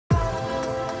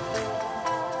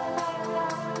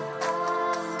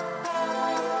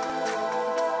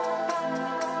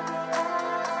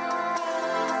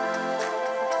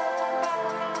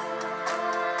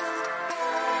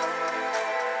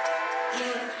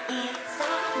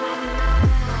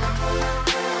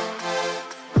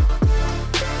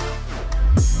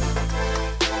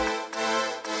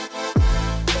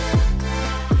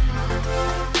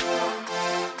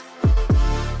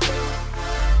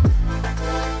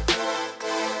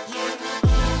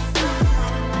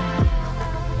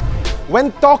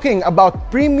When talking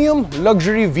about premium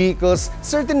luxury vehicles,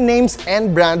 certain names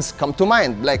and brands come to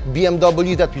mind, like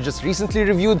BMW that we just recently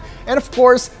reviewed, and of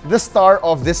course, the star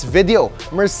of this video,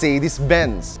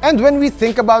 Mercedes-Benz. And when we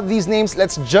think about these names,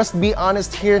 let's just be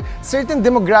honest here, certain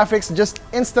demographics just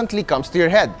instantly comes to your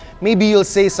head. Maybe you'll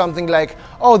say something like,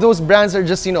 oh, those brands are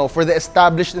just, for the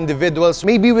established individuals,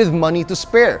 maybe with money to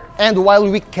spare. And while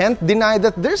we can't deny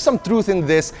that there's some truth in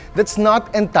this, that's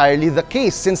not entirely the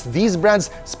case, since these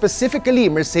brands, specifically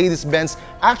Mercedes-Benz,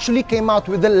 actually came out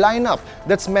with a lineup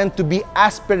that's meant to be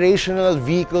aspirational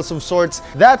vehicles of sorts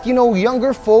that,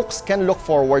 younger folks can look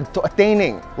forward to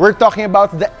attaining. We're talking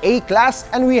about the A-Class,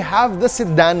 and we have the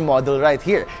sedan model right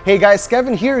here. Hey guys,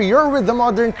 Kevin here, you're with the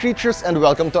Modern Creatures, and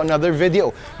welcome to another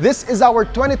video. This is our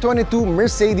 2022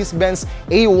 Mercedes-Benz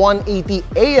A180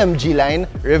 AMG Line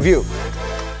review.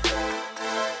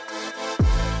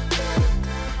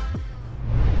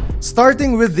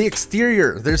 Starting with the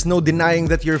exterior, there's no denying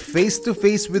that you're face to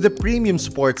face with a premium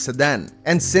sports sedan.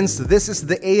 And since this is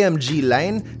the AMG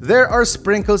line, there are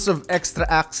sprinkles of extra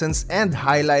accents and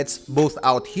highlights both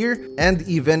out here and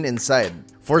even inside.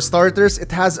 For starters,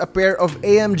 it has a pair of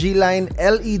AMG line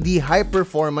LED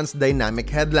high-performance dynamic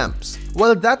headlamps.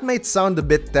 While that might sound a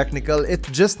bit technical, it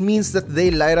just means that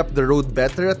they light up the road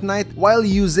better at night while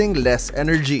using less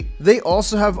energy. They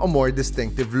also have a more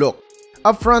distinctive look.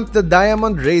 Up front, the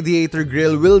diamond radiator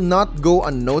grille will not go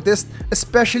unnoticed,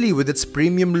 especially with its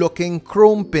premium-looking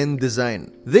chrome pin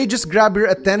design. They just grab your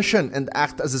attention and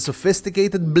act as a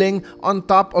sophisticated bling on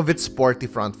top of its sporty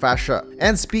front fascia.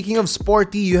 And speaking of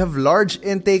sporty, you have large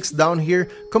intakes down here,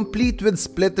 complete with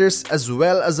splitters as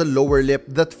well as a lower lip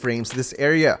that frames this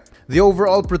area. The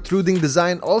overall protruding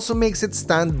design also makes it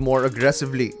stand more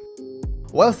aggressively.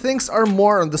 While things are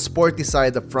more on the sporty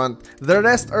side up front, the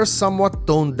rest are somewhat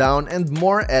toned down and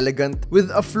more elegant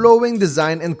with a flowing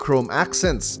design and chrome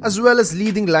accents, as well as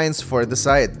leading lines for the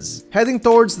sides. Heading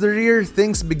towards the rear,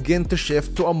 things begin to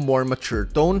shift to a more mature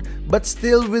tone, but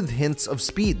still with hints of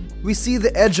speed. We see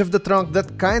the edge of the trunk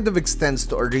that kind of extends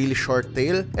to a really short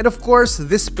tail, and of course,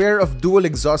 this pair of dual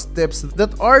exhaust tips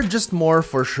that are just more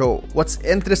for show. What's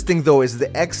interesting though is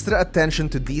the extra attention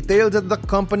to detail that the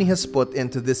company has put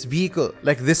into this vehicle,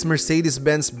 like this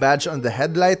Mercedes-Benz badge on the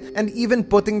headlight and even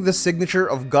putting the signature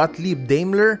of Gottlieb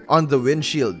Daimler on the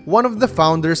windshield, one of the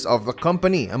founders of the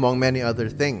company, among many other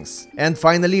things. And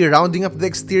finally, rounding up the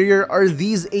exterior are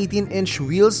these 18-inch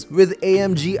wheels with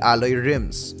AMG alloy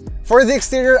rims. For the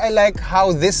exterior, I like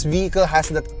how this vehicle has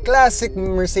that classic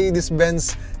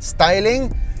Mercedes-Benz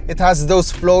styling. It has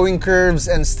those flowing curves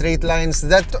and straight lines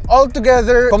that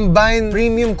altogether combine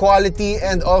premium quality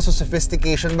and also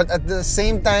sophistication, but at the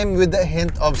same time with a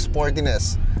hint of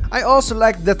sportiness. I also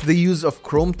like that the use of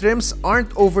chrome trims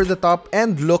aren't over the top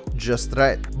and look just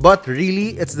right. But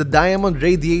really, it's the diamond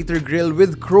radiator grille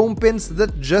with chrome pins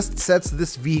that just sets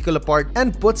this vehicle apart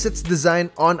and puts its design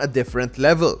on a different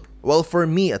level. Well, for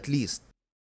me at least.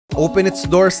 Open its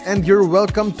doors and you're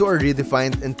welcome to a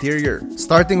redefined interior.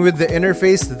 Starting with the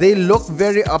interface, they look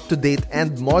very up-to-date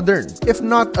and modern, if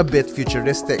not a bit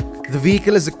futuristic. The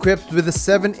vehicle is equipped with a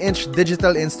 7-inch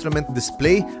digital instrument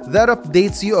display that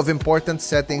updates you of important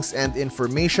settings and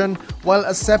information, while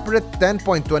a separate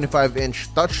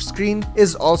 10.25-inch touchscreen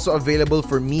is also available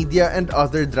for media and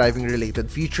other driving-related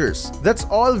features. That's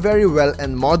all very well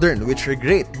and modern, which are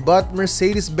great, but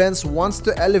Mercedes-Benz wants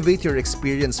to elevate your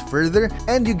experience further,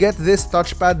 and you get this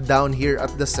touchpad down here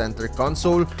at the center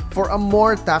console for a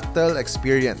more tactile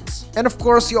experience. And of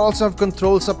course, you also have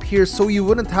controls up here so you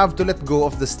wouldn't have to let go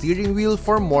of the steering wheel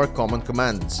for more common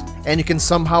commands. And you can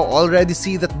somehow already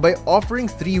see that by offering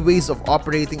 3 ways of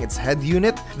operating its head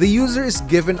unit, the user is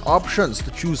given options to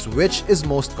choose which is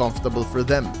most comfortable for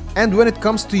them. And when it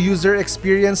comes to user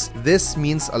experience, this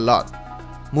means a lot.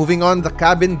 Moving on, the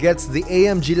cabin gets the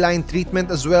AMG line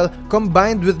treatment as well,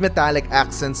 combined with metallic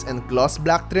accents and gloss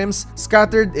black trims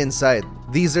scattered inside.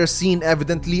 These are seen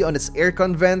evidently on its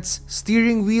aircon vents,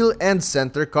 steering wheel, and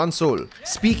center console.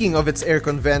 Speaking of its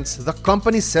aircon vents, the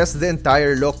company says the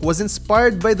entire look was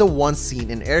inspired by the ones seen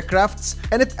in aircrafts,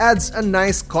 and it adds a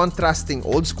nice contrasting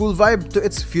old school vibe to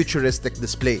its futuristic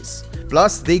displays.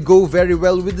 Plus, they go very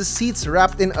well with the seats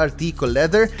wrapped in Artico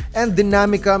leather and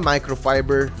Dinamica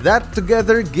microfiber that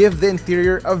together give the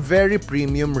interior a very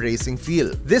premium racing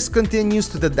feel. This continues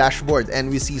to the dashboard and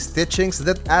we see stitchings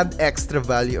that add extra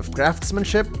value of craftsmanship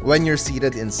craftsmanship when you're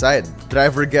seated inside.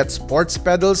 Driver gets sports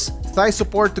pedals, thigh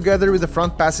support together with the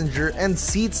front passenger, and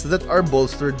seats that are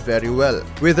bolstered very well.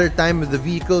 With your time with the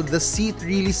vehicle, the seat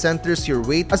really centers your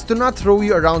weight as to not throw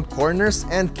you around corners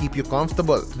and keep you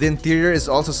comfortable. The interior is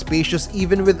also spacious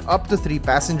even with up to 3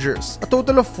 passengers. A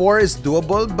total of 4 is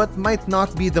doable but might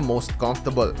not be the most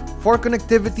comfortable. For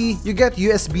connectivity, you get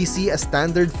USB-C as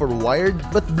standard for wired,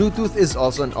 but Bluetooth is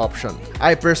also an option.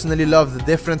 I personally love the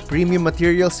different premium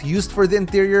materials used for the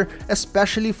interior,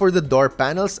 especially for the door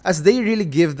panels, as they really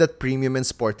give that premium and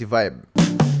sporty vibe.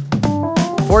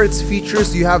 For its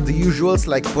features, you have the usuals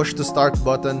like push to start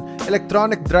button,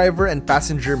 electronic driver and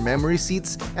passenger memory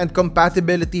seats, and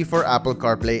compatibility for Apple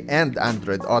CarPlay and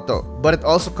Android Auto. But it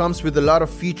also comes with a lot of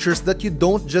features that you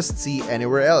don't just see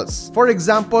anywhere else. For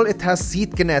example, it has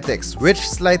seat kinetics, which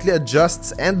slightly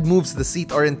adjusts and moves the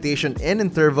seat orientation in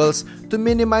intervals to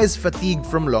minimize fatigue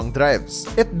from long drives.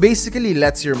 It basically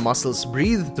lets your muscles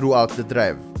breathe throughout the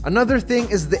drive. Another thing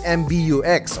is the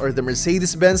MBUX, or the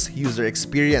Mercedes-Benz user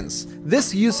experience.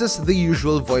 This uses the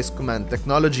usual voice command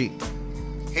technology.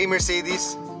 Hey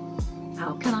Mercedes,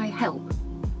 how can I help?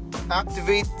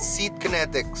 Activate seat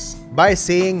kinetics. By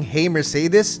saying "Hey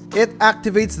Mercedes," it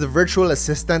activates the virtual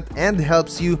assistant and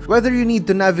helps you whether you need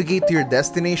to navigate to your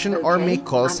destination or make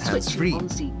calls hands-free.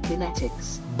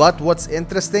 But what's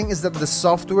interesting is that the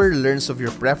software learns of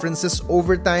your preferences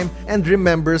over time and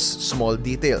remembers small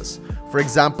details. For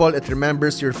example, it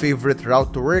remembers your favorite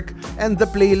route to work and the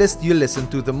playlist you listen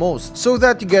to the most, so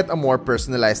that you get a more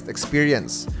personalized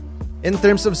experience. In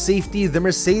terms of safety, the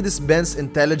Mercedes-Benz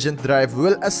Intelligent Drive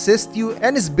will assist you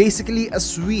and is basically a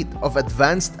suite of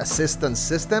advanced assistance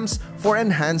systems for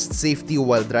enhanced safety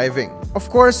while driving. Of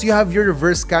course, you have your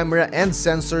reverse camera and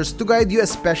sensors to guide you,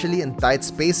 especially in tight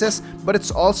spaces, but it's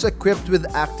also equipped with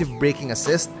active braking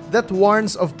assist that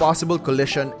warns of possible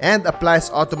collision and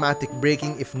applies automatic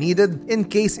braking if needed in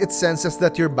case it senses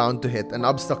that you're bound to hit an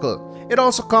obstacle. It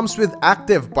also comes with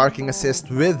active parking assist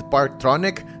with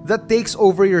Parktronic that takes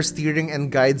over your steering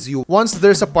and guides you once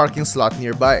there's a parking slot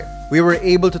nearby. We were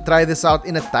able to try this out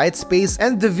in a tight space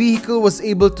and the vehicle was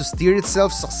able to steer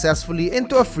itself successfully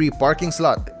into a free parking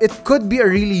slot. It could be a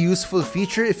really useful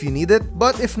feature if you need it,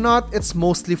 but if not, it's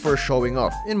mostly for showing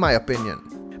off, in my opinion.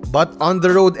 But on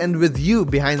the road and with you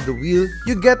behind the wheel,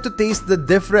 you get to taste the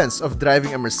difference of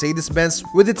driving a Mercedes-Benz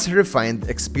with its refined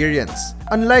experience.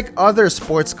 Unlike other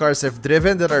sports cars I've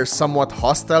driven that are somewhat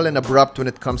hostile and abrupt when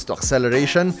it comes to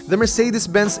acceleration, the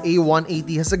Mercedes-Benz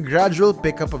A180 has a gradual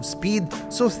pickup of speed,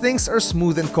 so things are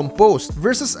smooth and composed,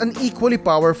 versus an equally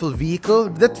powerful vehicle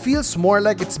that feels more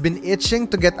like it's been itching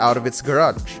to get out of its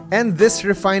garage. And this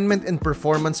refinement in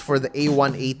performance for the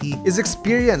A180 is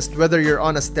experienced whether you're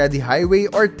on a steady highway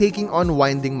or taking on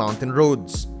winding mountain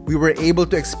roads. We were able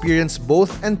to experience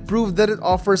both and prove that it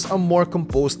offers a more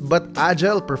composed but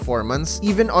agile performance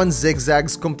even on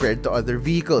zigzags compared to other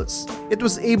vehicles. It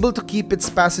was able to keep its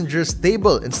passengers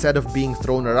stable instead of being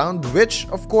thrown around, which,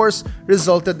 of course,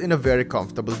 resulted in a very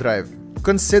comfortable drive.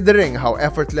 Considering how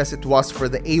effortless it was for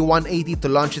the A180 to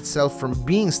launch itself from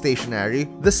being stationary,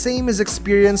 the same is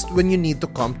experienced when you need to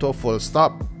come to a full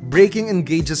stop. Braking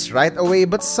engages right away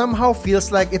but somehow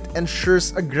feels like it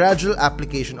ensures a gradual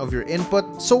application of your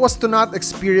input so as to not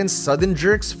experience sudden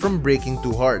jerks from braking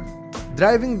too hard.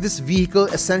 Driving this vehicle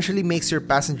essentially makes your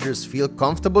passengers feel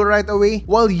comfortable right away,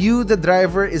 while you, the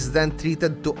driver, is then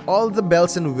treated to all the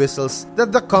bells and whistles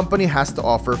that the company has to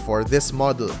offer for this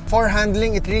model. For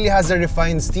handling, it really has a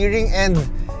refined steering and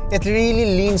it really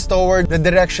leans toward the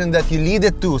direction that you lead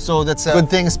it to, so that's a good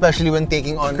thing, especially when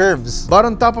taking on curves. But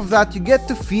on top of that, you get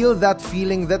to feel that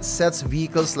feeling that sets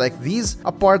vehicles like these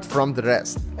apart from the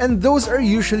rest. And those are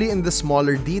usually in the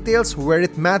smaller details where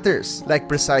it matters, like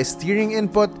precise steering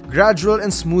input, gradual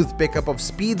and smooth pickup of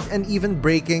speed, and even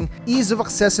braking, ease of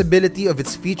accessibility of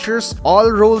its features,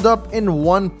 all rolled up in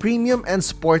one premium and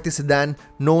sporty sedan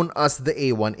known as the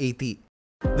A180.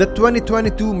 The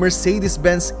 2022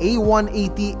 Mercedes-Benz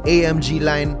A180 AMG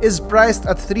Line is priced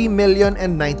at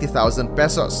 3,090,000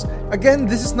 pesos. Again,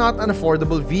 this is not an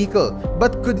affordable vehicle,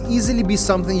 but could easily be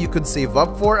something you could save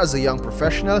up for as a young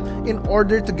professional in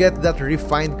order to get that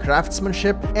refined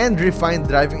craftsmanship and refined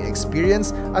driving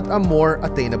experience at a more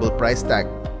attainable price tag.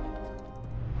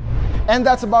 And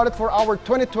that's about it for our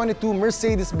 2022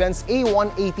 Mercedes-Benz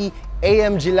A180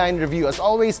 AMG Line review. As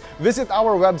always, visit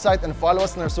our website and follow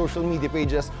us on our social media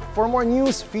pages for more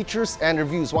news, features, and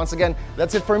reviews. Once again,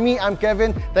 that's it for me. I'm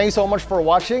Kevin. Thank you so much for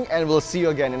watching, and we'll see you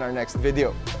again in our next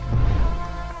video.